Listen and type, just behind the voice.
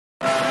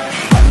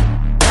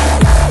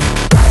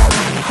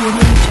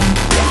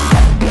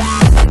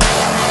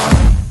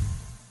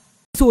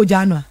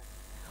Jana.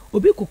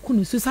 Obi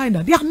kokunu suicide.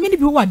 There are many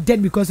people who are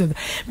dead because of that.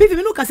 Baby,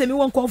 me no ka say me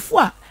won call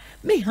for.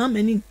 Me how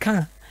many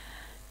can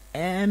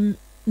nyame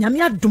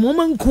adomo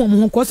nko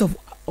mo because of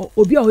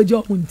obi a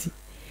ojo hunti.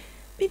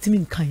 Me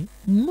timi kan.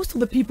 Most of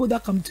the people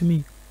that come to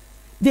me,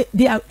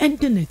 they are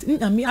ending it.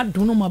 Nyame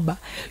adono maba.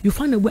 You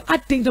find a way. I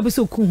think to be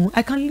so cool.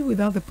 I can't live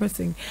without the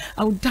person.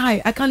 I will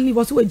die. I can't live.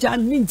 Also, a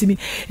jam mean to me.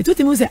 It told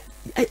me say,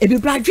 "If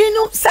you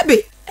no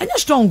sabe, and you're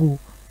strong."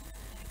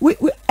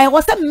 I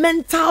was a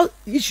mental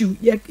issue.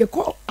 You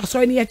call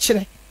sorry near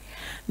chile.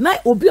 Now,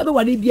 obi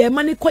obi be a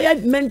money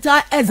quiet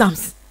mental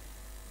exams.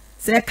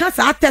 Say I can't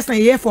test my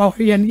year for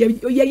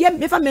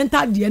if a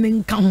mental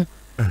DNA count.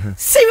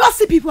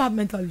 Seriously, people have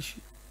mental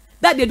issues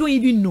that they don't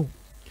even know.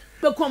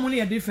 But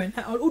commonly are different.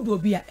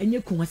 Udobia and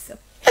you come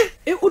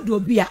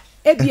Udobia,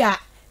 Ebia,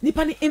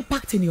 Nipani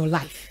impact in your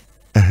life.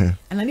 And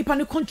a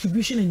Nipani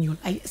contribution in your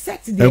life.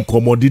 Sex and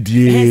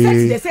commodity,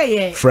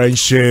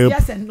 friendship.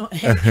 Yes, and no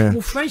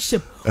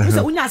friendship.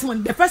 So when you ask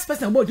someone, the first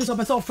person about just a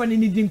person friend in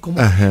the income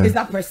is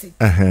that person.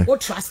 Or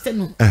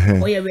trusting,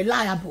 or you're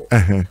reliable,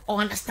 or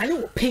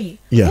understanding what pain.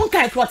 One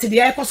guy what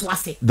the air cost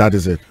was it. That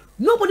is it.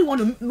 Nobody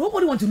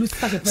want to lose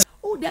such a person.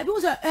 Oh, there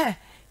was a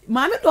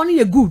man don't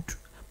need a good.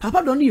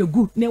 Papa don't need a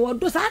good. Never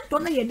does I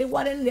don't know the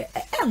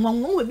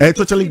one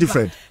totally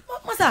different.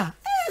 Masa,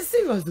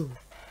 serious though.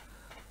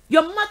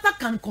 Your mother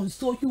can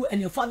console you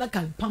and your father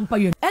can pamper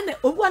you. And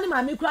one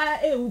mammy cry,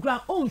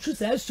 oh, she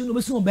says, soon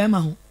be soon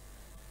Bema.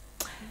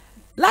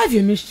 Life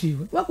you missed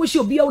you. What was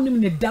your be only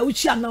in the doubt?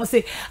 She now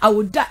say, I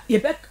would die. You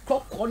bet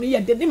crop corny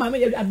and then my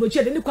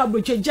advocate and the crab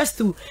just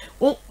to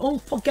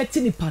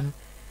unforgetting the pan.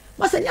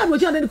 Must I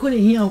not you couldn't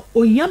hear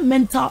or young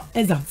mental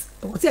exams?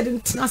 What's I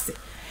didn't say.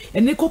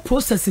 And they call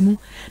processing.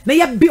 Now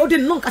you're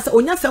building long as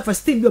on your self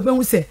esteem. You're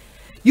going to say,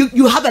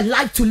 you have a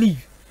life to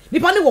live.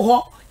 Nipani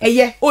wo a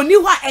year or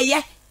new a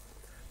year.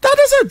 That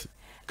is it.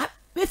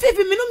 If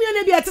you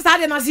know me, I just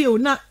had an asio.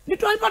 Now, you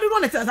don't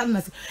want to tell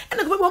us. And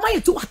the woman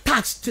is too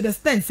attached to the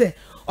stand, say,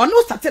 or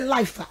no certain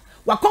life.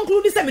 What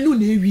conclude this?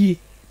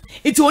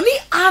 It's only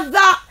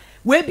other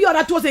way beyond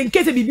that was in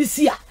case of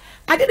BBC.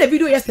 I did a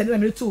video yesterday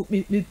and to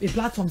me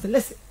platforms.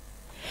 Listen,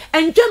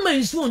 and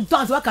German soon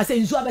dance what I say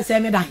in Zua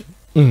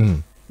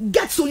Semedai.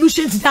 Get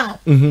solutions down.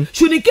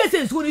 Should in case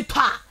it's going to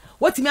talk.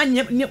 What's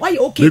me? Why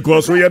okay?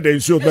 Because we are the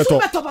issue better.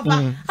 I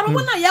don't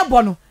want to hear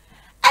Bono.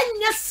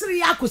 And yes,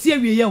 I could see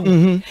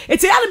you.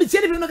 It's a element.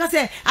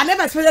 Say, I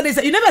never expected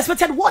this. You never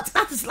expected what?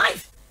 That is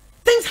life.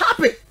 Things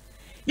happen.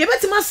 You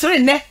better master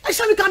in there. I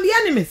shall become the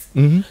enemies.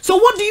 So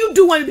what do you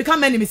do when you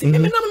become enemies?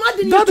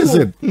 That is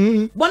it.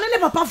 One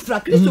never puff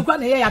track. Christo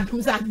can hear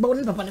you.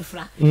 Born upon a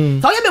fra. So you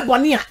be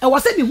Bonia. I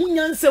was saying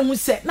who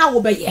said now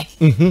obey.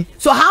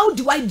 So how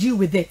do I deal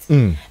with it?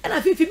 And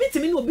I feel if you meet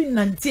me, will be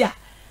Nantia.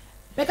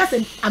 Because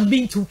I'm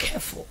being too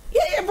careful.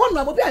 Yeah,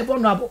 vulnerable. Be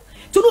vulnerable.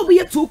 To not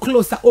be too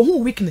close or who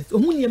weakness or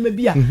who may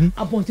be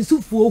upon to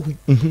soup for who.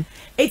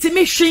 It's a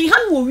machine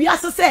hand we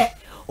also say.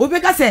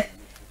 Obeka say,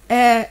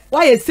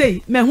 why I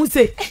say, man who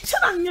say,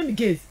 Chanan the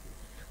case.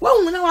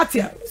 Well, when I watch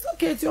here, it's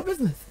okay, it's your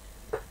business.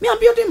 Me, I'm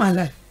building my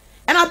life.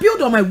 And I build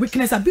on my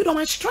weakness, I build on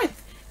my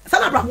strength. So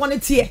I brought one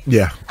here.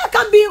 Yeah. I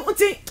can be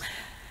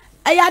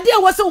I idea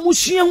was so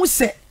much who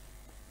say,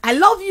 I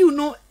love you,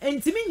 no,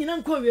 and to me, you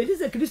know, this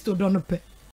is a Christo don't pay.